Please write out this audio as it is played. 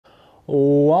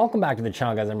Welcome back to the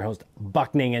channel, guys. I'm your host,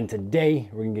 Buckning, and today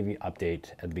we're going to give you an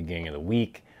update at the beginning of the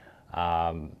week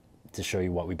to show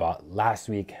you what we bought last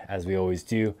week, as we always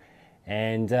do.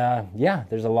 And yeah,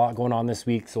 there's a lot going on this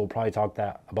week, so we'll probably talk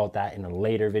about that in a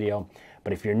later video.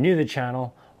 But if you're new to the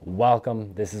channel,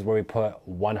 welcome. This is where we put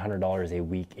 $100 a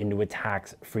week into a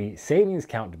tax-free savings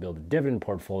account to build a dividend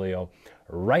portfolio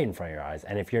right in front of your eyes.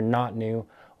 And if you're not new,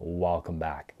 welcome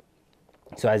back.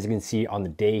 So as you can see on the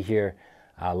day here,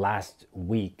 last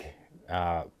week,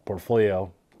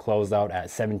 portfolio closed out at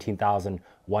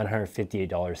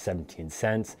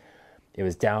 $17,158.17. It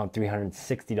was down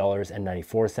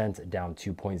 $360.94, down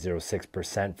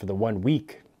 2.06%. For the 1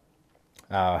 week,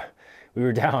 we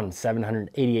were down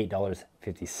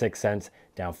 $788.56,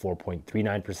 down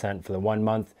 4.39%. For the 1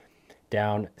 month,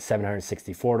 down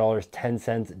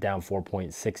 $764.10, down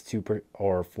 4.62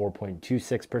 or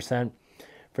 4.26%.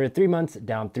 For 3 months,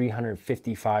 down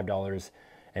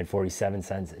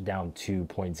 $355.47, down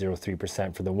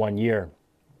 2.03%. For the 1 year,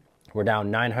 we're down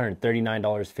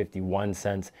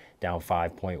 $939.51, down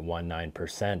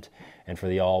 5.19%. And for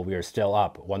the all, we are still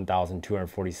up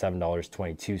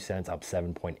 $1,247.22, up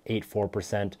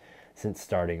 7.84% since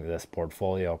starting this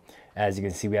portfolio. As you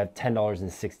can see, we have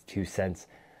 $10.62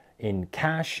 in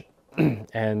cash.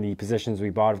 And the positions we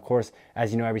bought, of course,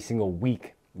 as you know, every single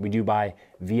week, we do buy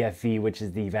VFV, which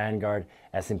is the Vanguard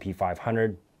S&P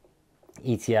 500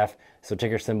 ETF. So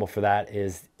ticker symbol for that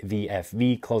is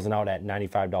VFV, closing out at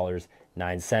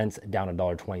 $95.09, down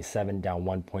 $1.27, down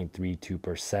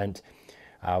 1.32%.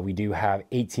 We do have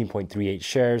 18.38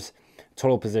 shares,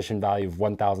 total position value of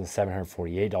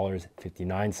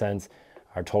 $1,748.59.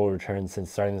 Our total return since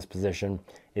starting this position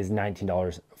is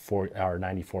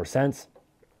 $19.94,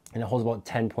 and it holds about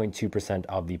 10.2%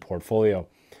 of the portfolio.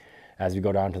 As we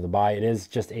go down to the buy, it is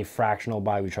just a fractional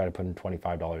buy. We try to put in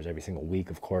 $25 every single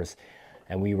week, of course,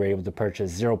 and we were able to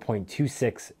purchase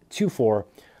 0.2624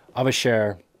 of a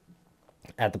share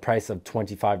at the price of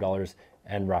 $25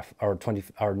 and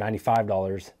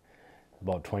 $95,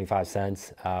 about 25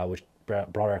 cents, which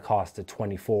brought our cost to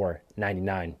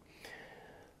 $24.99.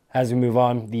 As we move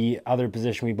on, the other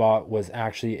position we bought was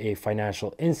actually a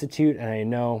financial institute, and I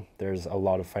know there's a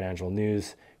lot of financial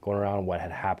news going around what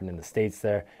had happened in the States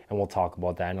there, and we'll talk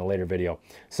about that in a later video.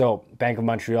 So Bank of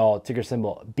Montreal, ticker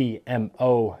symbol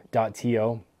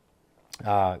BMO.TO,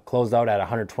 closed out at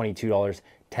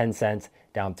 $122.10,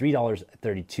 down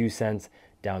 $3.32,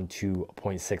 down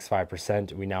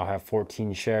 2.65%. We now have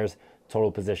 14 shares,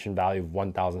 total position value of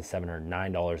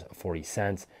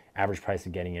 $1,709.40. Average price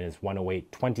of getting in is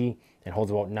 $108.20 and holds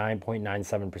about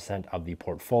 9.97% of the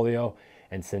portfolio.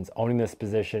 And since owning this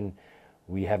position,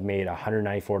 we have made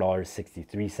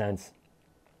 $194.63,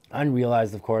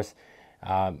 unrealized, of course,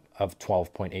 of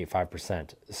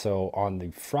 12.85%. So on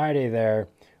the Friday there,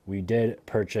 we did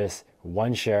purchase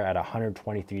one share at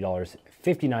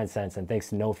 $123.59, and thanks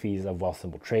to no fees of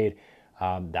Wealthsimple Trade,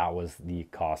 that was the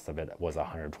cost of it, was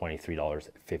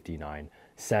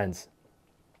 $123.59.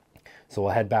 So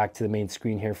we'll head back to the main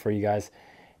screen here for you guys,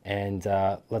 and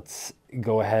let's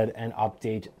go ahead and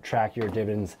update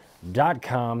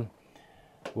trackyourdividends.com,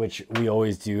 which we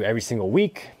always do every single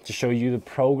week to show you the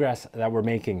progress that we're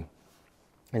making.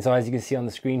 And so as you can see on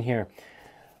the screen here,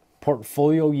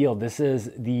 portfolio yield, this is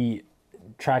the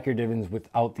track your dividends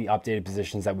without the updated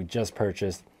positions that we just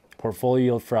purchased. Portfolio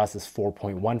yield for us is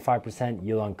 4.15%,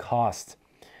 yield on cost.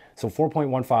 So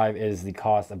 4.15 is the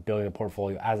cost of building a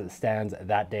portfolio as it stands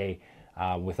that day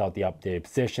without the updated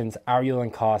positions. Our yield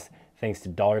on cost, thanks to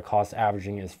dollar cost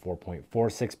averaging, is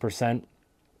 4.46%.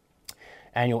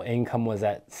 Annual income was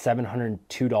at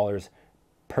 $702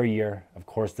 per year, of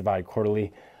course, divided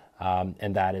quarterly,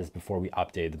 and that is before we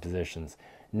update the positions.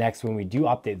 Next, when we do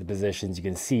update the positions, you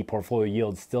can see portfolio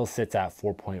yield still sits at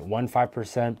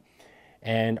 4.15%,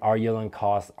 and our yield on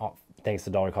cost, thanks to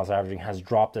dollar cost averaging, has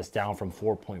dropped us down from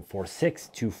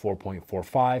 4.46 to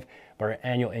 4.45, but our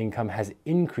annual income has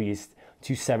increased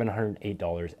to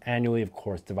 $708 annually, of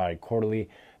course, divided quarterly,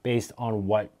 based on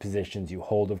what positions you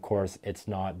hold. Of course, it's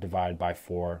not divided by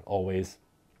 4 always.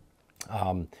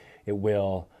 It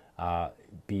will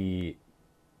be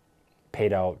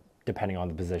paid out depending on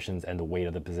the positions and the weight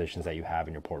of the positions that you have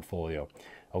in your portfolio.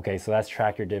 Okay, so that's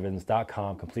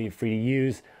trackyourdividends.com, completely free to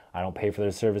use. I don't pay for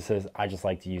their services. I just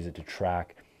like to use it to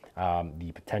track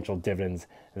the potential dividends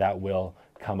that will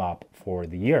come up for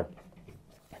the year.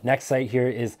 Next site here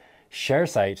is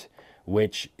ShareSite,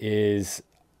 which is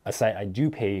a site I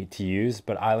do pay to use,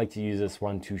 but I like to use this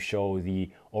one to show the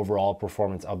overall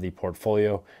performance of the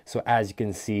portfolio. So as you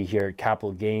can see here,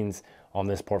 capital gains on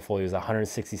this portfolio is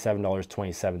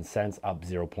 $167.27, up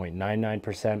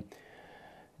 0.99%.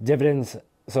 Dividends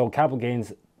So capital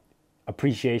gains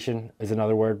appreciation is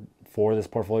another word for this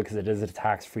portfolio because it is a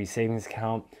tax-free savings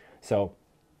account. So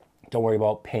don't worry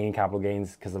about paying capital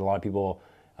gains because a lot of people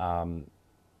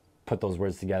put those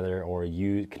words together, or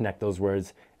you connect those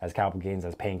words as capital gains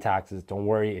as paying taxes. Don't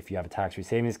worry if you have a tax-free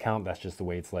savings account, that's just the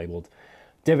way it's labeled.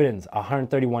 Dividends,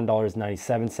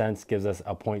 $131.97 gives us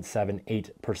a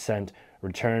 0.78%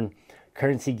 return.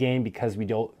 Currency gain, because we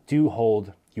do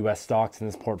hold US stocks in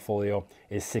this portfolio,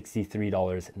 is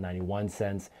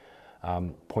 $63.91,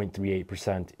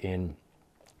 0.38% in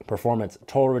performance.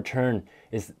 Total return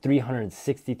is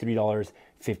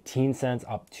 $363.15,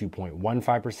 up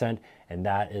 2.15%, and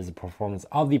that is the performance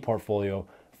of the portfolio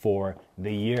for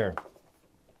the year.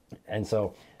 And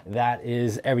so that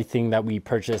is everything that we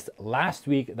purchased last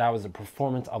week. That was the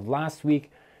performance of last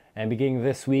week. And beginning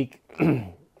this week,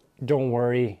 don't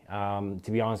worry,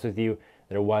 to be honest with you,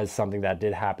 there was something that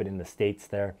did happen in the States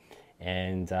there,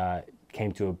 and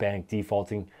came to a bank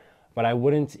defaulting. But I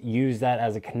wouldn't use that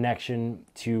as a connection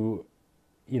to,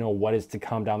 what is to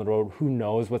come down the road. Who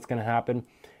knows what's going to happen?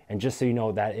 And just so you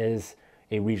know, that is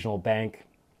a regional bank,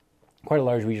 quite a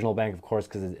large regional bank, of course,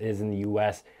 because it is in the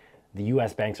US. The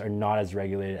US banks are not as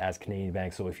regulated as Canadian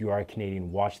banks. So if you are a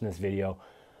Canadian watching this video,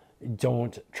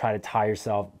 don't try to tie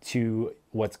yourself to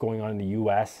what's going on in the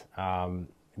US,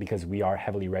 because we are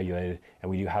heavily regulated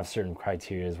and we do have certain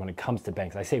criteria when it comes to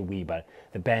banks. I say we, but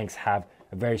the banks have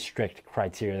a very strict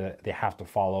criteria that they have to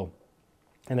follow,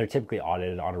 and they're typically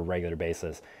audited on a regular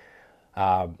basis.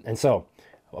 And so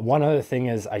one other thing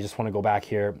is, I just want to go back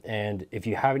here, and if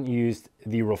you haven't used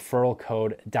the referral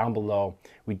code down below,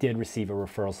 we did receive a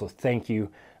referral, so thank you.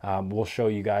 We'll show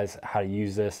you guys how to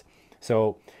use this.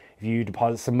 So if you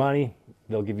deposit some money,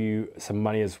 they'll give you some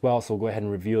money as well. So we'll go ahead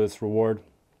and reveal this reward.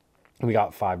 We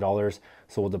got $5,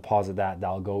 so we'll deposit that.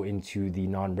 That'll go into the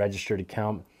non-registered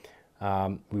account.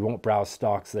 We won't browse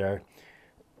stocks there,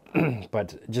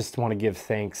 but just want to give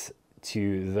thanks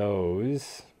to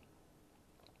those.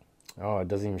 Oh, it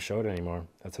doesn't even show it anymore.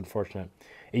 That's unfortunate.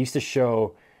 It used to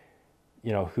show,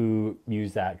 who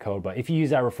used that code, but if you use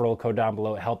that referral code down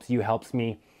below, it helps you, helps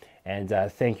me. And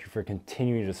thank you for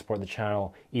continuing to support the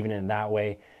channel, even in that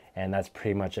way. And that's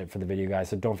pretty much it for the video, guys.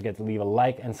 So don't forget to leave a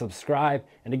like and subscribe.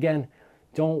 And again,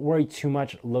 don't worry too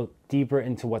much. Look deeper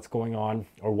into what's going on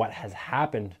or what has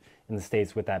happened in the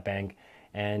States with that bank.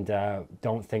 And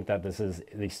don't think that this is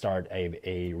the start of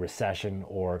a recession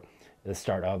or the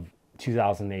start of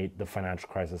 2008, the financial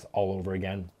crisis all over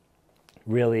again.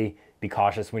 Really be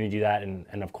cautious when you do that.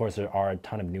 And of course, there are a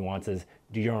ton of nuances.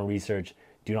 Do your own research.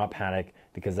 Do not panic,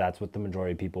 because that's what the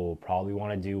majority of people will probably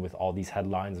want to do with all these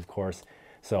headlines, of course.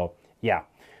 So yeah,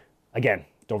 again,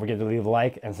 don't forget to leave a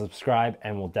like and subscribe,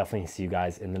 and we'll definitely see you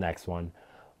guys in the next one.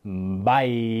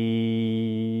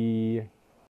 Bye.